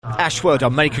Ash, well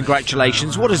done, many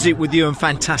congratulations. What is it with you and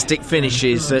fantastic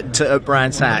finishes at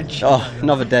Brands Hatch? Oh,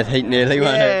 another dead heat nearly,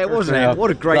 wasn't it? Yeah, wasn't it? What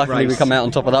a great Luckily race. we come out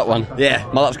on top of that one. Yeah.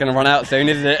 My luck's going to run out soon,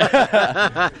 isn't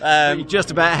it? You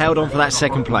just about held on for that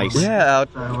second place. Yeah,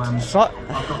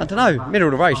 I don't know, middle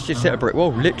of the race, just hit a brick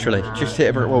wall, literally, just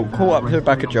hit a brick wall. Caught up to the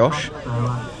back of Josh,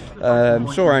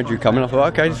 saw Andrew coming, I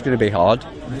thought, okay, this is going to be hard.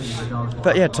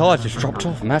 But yeah, tyres just dropped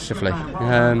off massively.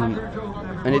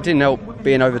 And it didn't help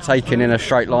being overtaken in a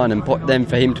straight line and then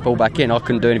for him to pull back in. I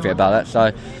couldn't do anything about that.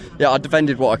 So, yeah, I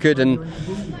defended what I could and,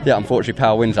 yeah, unfortunately,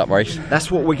 Power wins that race. That's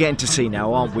what we're getting to see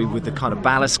now, aren't we? With the kind of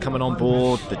ballast coming on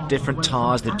board, the different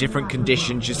tyres, the different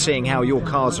conditions. You're seeing how your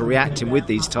cars are reacting with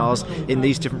these tyres in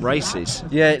these different races.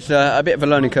 Yeah, it's a bit of a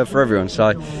learning curve for everyone. So,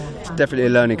 it's definitely a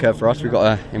learning curve for us. We've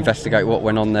got to investigate what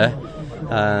went on there.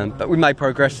 But we made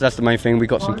progress, that's the main thing. We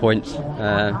got some points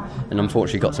and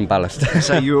unfortunately got some ballast.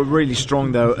 So you were really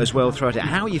strong though as well throughout it.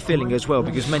 How are you feeling as well?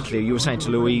 Because mentally, you were saying to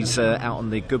Louise out on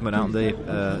the Goodman, out on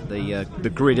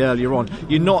the grid earlier on,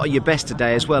 you're not at your best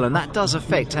today as well, and that does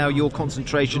affect how your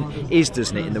concentration is,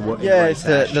 doesn't it, in the work? Yeah, it's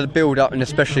the build up and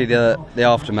especially the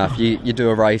aftermath. You do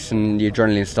a race and your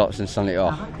adrenaline stops and suddenly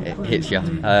it hits you.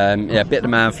 Yeah, bit of the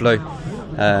man flu,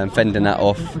 fending that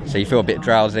off, so you feel a bit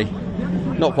drowsy.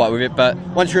 Not quite with it, but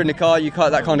once you're in the car,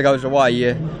 that kind of goes away.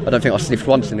 I don't think I sniffed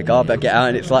once in the car, but I get out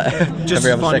and it's like just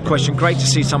every a other final second. question. Great to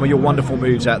see some of your wonderful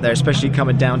moves out there, especially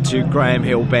coming down to Graham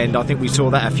Hill Bend. I think we saw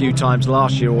that a few times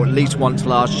last year, or at least once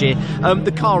last year.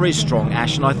 The car is strong,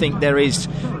 Ash, and I think there is,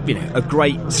 a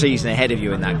great season ahead of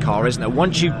you in that car, isn't there?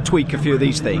 Once you tweak a few of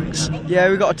these things. Yeah,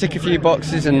 we've got to tick a few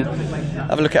boxes and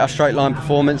have a look at our straight line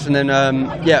performance, and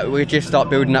then we just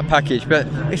start building that package. But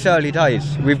it's early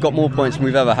days. We've got more points than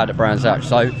we've ever had at Brands Hatch,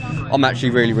 so I'm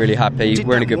actually really, really happy.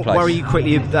 We're in a good place. Worry you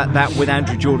quickly that with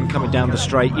Andrew Jordan coming down the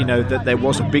straight, that there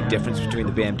was a big difference between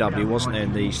the BMW, wasn't there,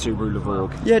 and the Subaru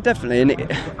Levorg? Yeah, definitely.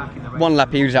 And one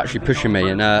lap he was actually pushing me,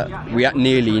 and we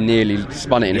nearly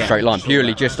spun it in a straight line,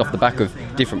 purely just off the back of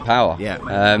different power. Yeah.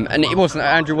 And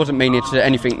Andrew wasn't meaning to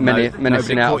anything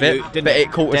menacing out of it, but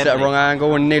it caught us at a wrong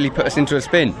angle and nearly put us into a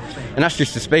spin. And that's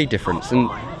just a speed difference. And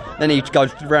then he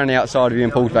goes around the outside of you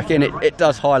and pulls back in. It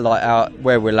does highlight out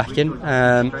where we're lacking,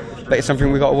 but it's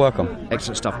something we've got to work on.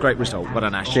 Excellent stuff. Great result. Well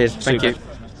done, Ash. Cheers. Thank Super. you.